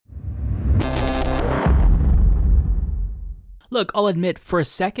Look, I'll admit, for a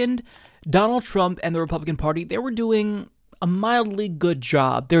second, Donald Trump and the Republican Party, they were doing a mildly good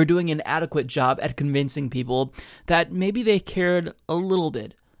job. They were doing an adequate job at convincing people that maybe they cared a little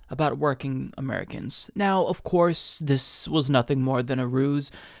bit about working Americans. Now, of course, this was nothing more than a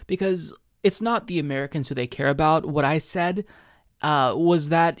ruse, because it's not the Americans who they care about. What I said was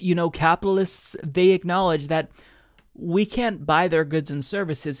that, capitalists, they acknowledge that we can't buy their goods and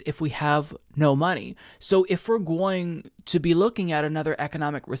services if we have no money. So if we're going to be looking at another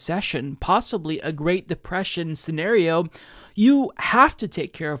economic recession, possibly a Great Depression scenario, you have to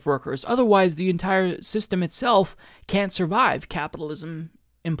take care of workers. Otherwise, the entire system itself can't survive. Capitalism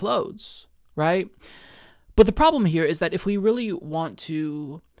implodes, right? But the problem here is that if we really want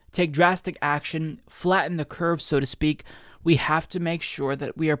to take drastic action, flatten the curve, so to speak, we have to make sure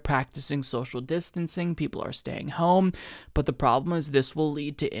that we are practicing social distancing, people are staying home, but the problem is this will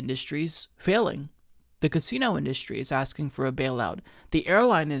lead to industries failing. The casino industry is asking for a bailout. The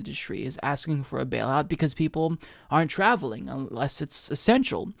airline industry is asking for a bailout because people aren't traveling unless it's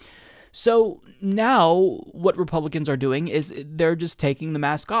essential. So now what Republicans are doing is they're just taking the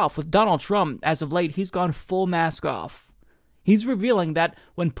mask off. With Donald Trump, as of late, he's gone full mask off. He's revealing that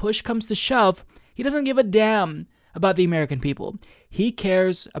when push comes to shove, he doesn't give a damn about the American people. He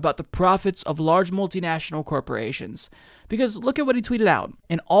cares about the profits of large multinational corporations. Because look at what he tweeted out.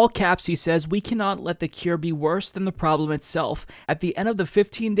 In all caps, he says, "We cannot let the cure be worse than the problem itself. At the end of the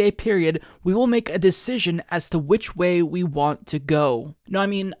 15-day period, we will make a decision as to which way we want to go." No,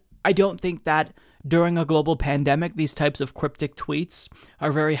 I don't think that during a global pandemic, these types of cryptic tweets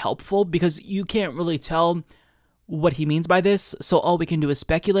are very helpful, because you can't really tell what he means by this, so all we can do is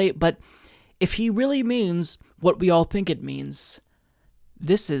speculate. But if he really means what we all think it means,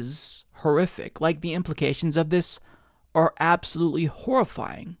 this is horrific. Like, the implications of this are absolutely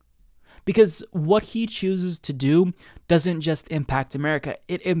horrifying. Because what he chooses to do doesn't just impact America,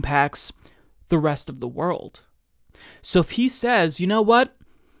 it impacts the rest of the world. So if he says, you know what,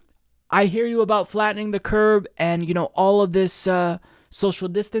 I hear you about flattening the curve and, all of this social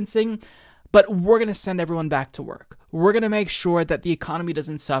distancing, but we're going to send everyone back to work. We're going to make sure that the economy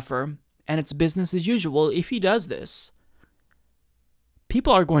doesn't suffer and it's business as usual. If he does this,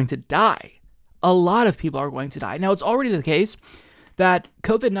 people are going to die. A lot of people are going to die. Now, it's already the case that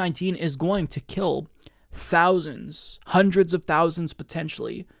COVID-19 is going to kill thousands, hundreds of thousands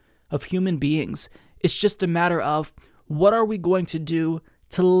potentially, of human beings. It's just a matter of what are we going to do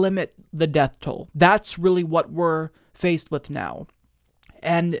to limit the death toll. That's really what we're faced with now.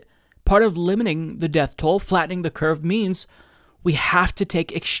 And part of limiting the death toll, flattening the curve, means we have to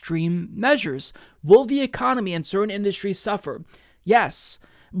take extreme measures. Will the economy and certain industries suffer? Yes,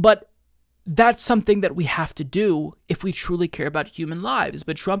 but that's something that we have to do if we truly care about human lives.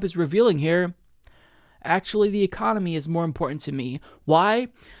 But Trump is revealing here, actually, the economy is more important to me. Why?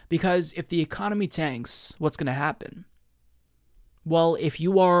 Because if the economy tanks, what's going to happen? Well, if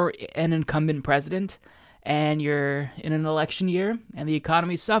you are an incumbent president and you're in an election year and the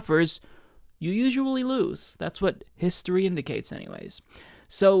economy suffers, you usually lose. That's what history indicates anyways.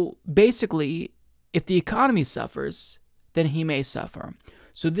 So basically, if the economy suffers, then he may suffer.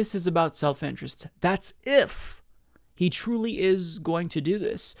 So this is about self-interest. That's if he truly is going to do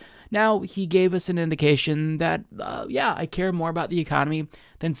this. Now, he gave us an indication that, I care more about the economy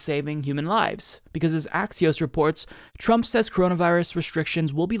than saving human lives. Because as Axios reports, Trump says coronavirus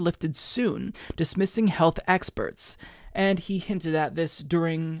restrictions will be lifted soon, dismissing health experts. And he hinted at this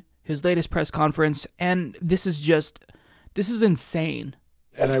during his latest press conference, and this is insane.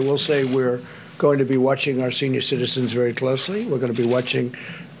 And I will say we're going to be watching our senior citizens very closely. We're going to be watching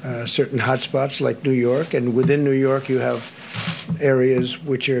certain hotspots like New York, and within New York you have areas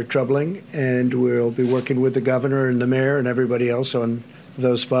which are troubling, and we'll be working with the governor and the mayor and everybody else on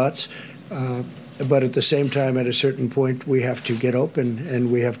those spots. But at the same time, at a certain point, we have to get open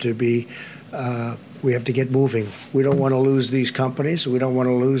and we have to get moving. We don't want to lose these companies. We don't want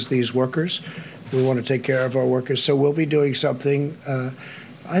to lose these workers. We want to take care of our workers. So we'll be doing something,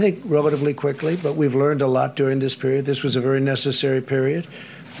 I think, relatively quickly, but we've learned a lot during this period. This was a very necessary period.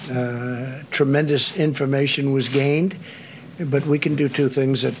 Tremendous information was gained, but we can do two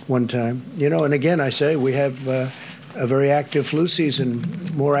things at one time. And again, I say we have a very active flu season,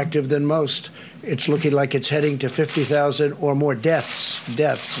 more active than most. It's looking like it's heading to 50,000 or more deaths,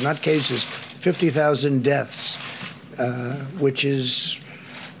 not cases, 50,000 deaths, which is,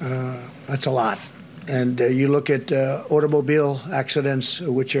 that's a lot. And you look at automobile accidents,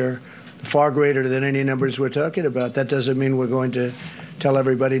 which are far greater than any numbers we're talking about. That doesn't mean we're going to tell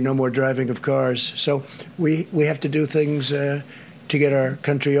everybody no more driving of cars. So we have to do things to get our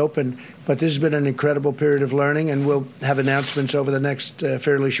country open. But this has been an incredible period of learning, and we'll have announcements over the next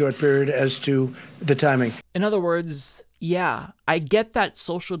fairly short period as to the timing. In other words, yeah, I get that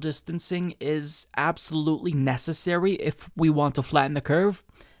social distancing is absolutely necessary if we want to flatten the curve.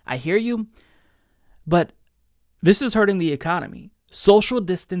 I hear you. But this is hurting the economy. Social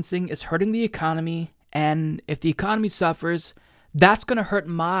distancing is hurting the economy, and if the economy suffers, that's going to hurt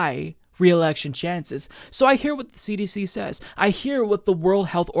my re-election chances. So I hear what the CDC says. I hear what the World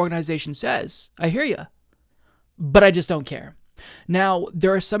Health Organization says. I hear you. But I just don't care. Now,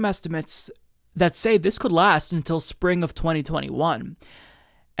 there are some estimates that say this could last until spring of 2021.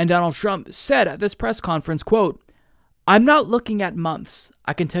 And Donald Trump said at this press conference, quote, "I'm not looking at months.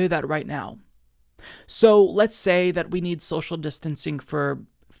 I can tell you that right now." So let's say that we need social distancing for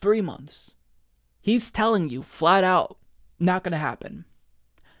 3 months. He's telling you flat out, not going to happen.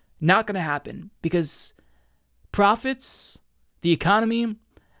 Not going to happen because profits, the economy,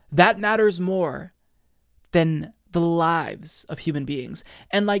 that matters more than the lives of human beings.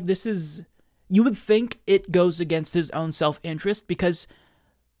 And like this is, you would think it goes against his own self-interest because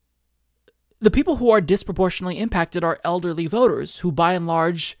the people who are disproportionately impacted are elderly voters who by and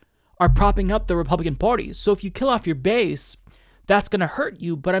large are propping up the Republican Party. So if you kill off your base, that's going to hurt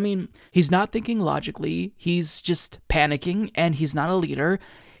you. But I mean, he's not thinking logically. He's just panicking, and he's not a leader.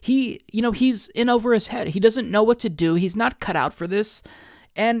 He's in over his head. He doesn't know what to do. He's not cut out for this.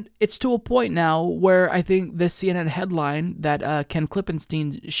 And it's to a point now where I think this CNN headline that Ken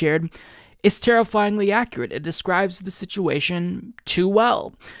Klippenstein shared is terrifyingly accurate. It describes the situation too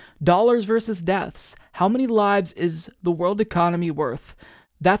well. Dollars versus deaths. How many lives is the world economy worth?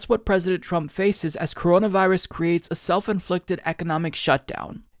 That's what President Trump faces as coronavirus creates a self-inflicted economic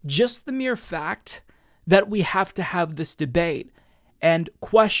shutdown. Just the mere fact that we have to have this debate and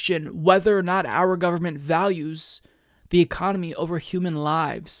question whether or not our government values the economy over human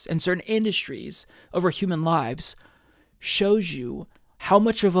lives and certain industries over human lives shows you how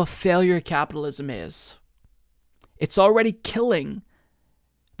much of a failure capitalism is. It's already killing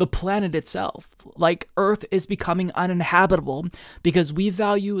the planet itself. Like, Earth is becoming uninhabitable because we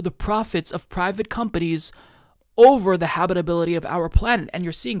value the profits of private companies over the habitability of our planet. And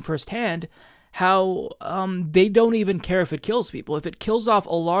you're seeing firsthand how they don't even care if it kills people. If it kills off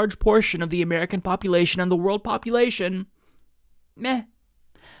a large portion of the American population and the world population, meh.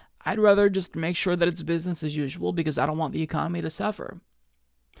 I'd rather just make sure that it's business as usual because I don't want the economy to suffer.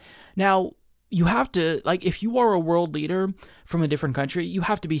 Now, you have to, like, if you are a world leader from a different country, you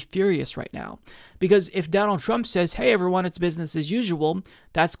have to be furious right now. Because if Donald Trump says, hey, everyone, it's business as usual,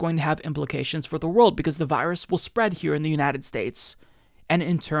 that's going to have implications for the world because the virus will spread here in the United States. And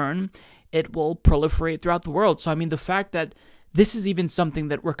in turn, it will proliferate throughout the world. So, I mean, the fact that this is even something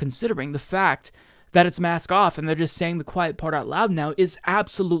that we're considering, the fact that it's mask off and they're just saying the quiet part out loud now is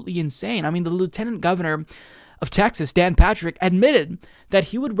absolutely insane. I mean, the lieutenant governor of Texas, Dan Patrick, admitted that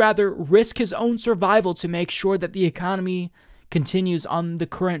he would rather risk his own survival to make sure that the economy continues on the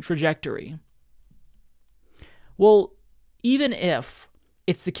current trajectory. Well, even if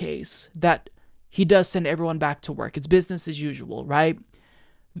it's the case that he does send everyone back to work, it's business as usual, right?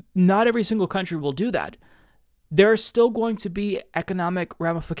 Not every single country will do that. There are still going to be economic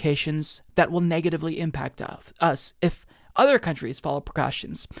ramifications that will negatively impact us if other countries follow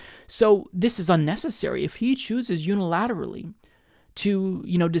precautions. So this is unnecessary. If he chooses unilaterally to,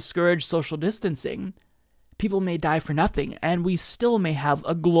 discourage social distancing, people may die for nothing, and we still may have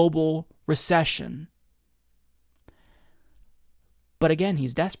a global recession. But again,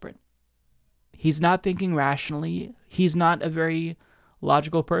 he's desperate. He's not thinking rationally. He's not a very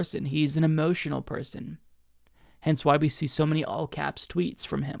logical person. He's an emotional person. Hence why we see so many all-caps tweets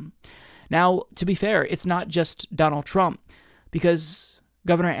from him. Now, to be fair, it's not just Donald Trump, because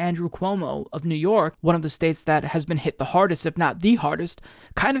Governor Andrew Cuomo of New York, one of the states that has been hit the hardest, if not the hardest,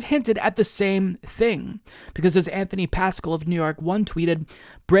 kind of hinted at the same thing. Because as Anthony Pascal of New York One tweeted,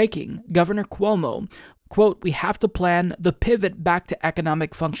 breaking, Governor Cuomo, quote, "We have to plan the pivot back to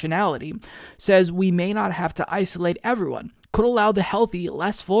economic functionality," says we may not have to isolate everyone. Could allow the healthy,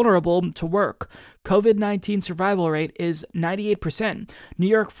 less vulnerable to work. COVID-19 survival rate is 98%. New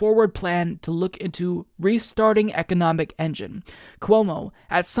York forward plan to look into restarting economic engine. Cuomo,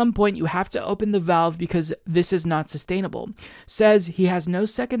 at some point you have to open the valve because this is not sustainable. Says he has no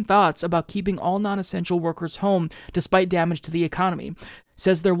second thoughts about keeping all non-essential workers home despite damage to the economy.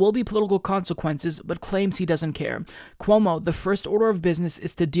 Says there will be political consequences, but claims he doesn't care. Cuomo, the first order of business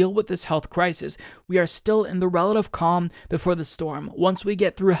is to deal with this health crisis. We are still in the relative calm before the storm. Once we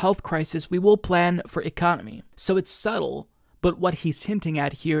get through a health crisis, we will plan for economy. So it's subtle, but what he's hinting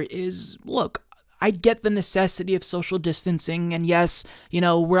at here is, look, I get the necessity of social distancing, and yes,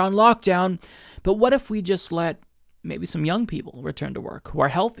 we're on lockdown, but what if we just let maybe some young people return to work who are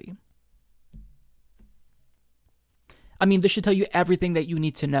healthy? I mean, this should tell you everything that you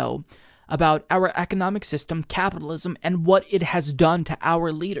need to know about our economic system, capitalism, and what it has done to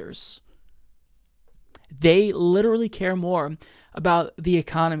our leaders. They literally care more about the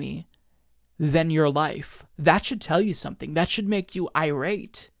economy than your life. That should tell you something. That should make you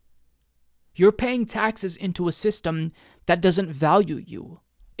irate. You're paying taxes into a system that doesn't value you.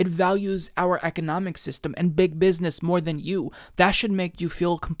 It values our economic system and big business more than you. That should make you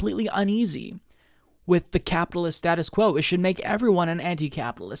feel completely uneasy with the capitalist status quo. It should make everyone an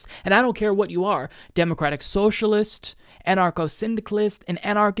anti-capitalist. And I don't care what you are, democratic socialist, anarcho-syndicalist, an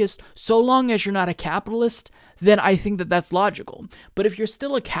anarchist, so long as you're not a capitalist, then I think that that's logical. But if you're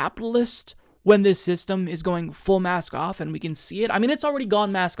still a capitalist when this system is going full mask off and we can see it, I mean, it's already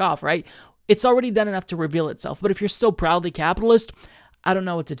gone mask off, right? It's already done enough to reveal itself. But if you're still proudly capitalist, I don't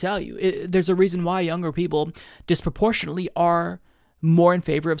know what to tell you. There's a reason why younger people disproportionately are more in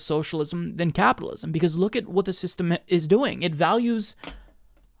favor of socialism than capitalism, because look at what the system is doing. It values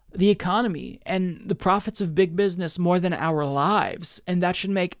the economy and the profits of big business more than our lives, and that should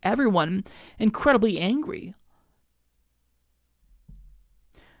make everyone incredibly angry.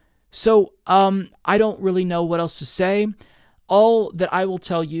 So, I don't really know what else to say. All that I will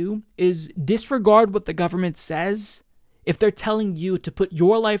tell you is disregard what the government says if they're telling you to put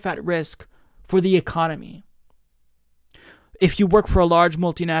your life at risk for the economy. If you work for a large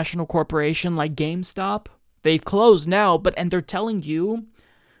multinational corporation like GameStop, they've closed now, and they're telling you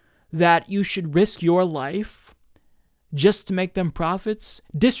that you should risk your life just to make them profits,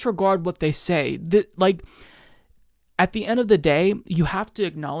 disregard what they say. At the end of the day, you have to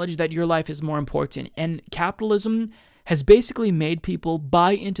acknowledge that your life is more important. And capitalism has basically made people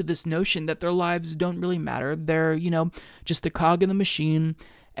buy into this notion that their lives don't really matter. They're, just a cog in the machine,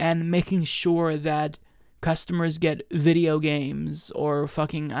 and making sure that customers get video games or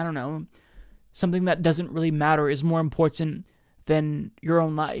fucking, I don't know, something that doesn't really matter is more important than your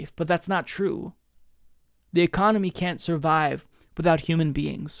own life. But that's not true. The economy can't survive without human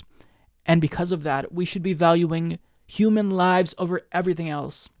beings. And because of that, we should be valuing human lives over everything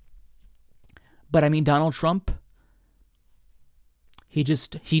else. But I mean, Donald Trump, he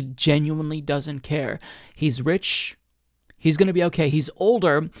genuinely doesn't care. He's rich. He's going to be okay. He's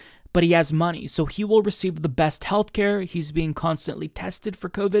older, but he has money, so he will receive the best healthcare. He's being constantly tested for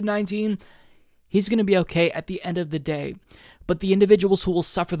COVID-19. He's going to be okay at the end of the day. But the individuals who will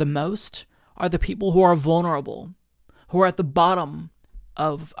suffer the most are the people who are vulnerable, who are at the bottom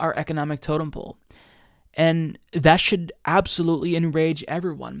of our economic totem pole. And that should absolutely enrage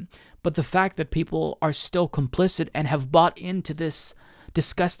everyone. But the fact that people are still complicit and have bought into this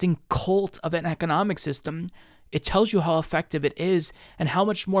disgusting cult of an economic system, it tells you how effective it is and how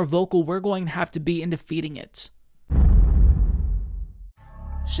much more vocal we're going to have to be in defeating it.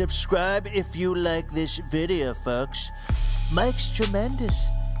 Subscribe if you like this video, folks. Mike's tremendous,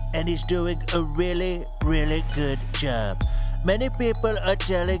 and he's doing a really, really good job. Many people are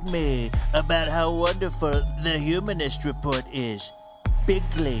telling me about how wonderful the Humanist Report is.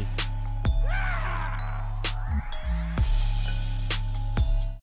 Bigly.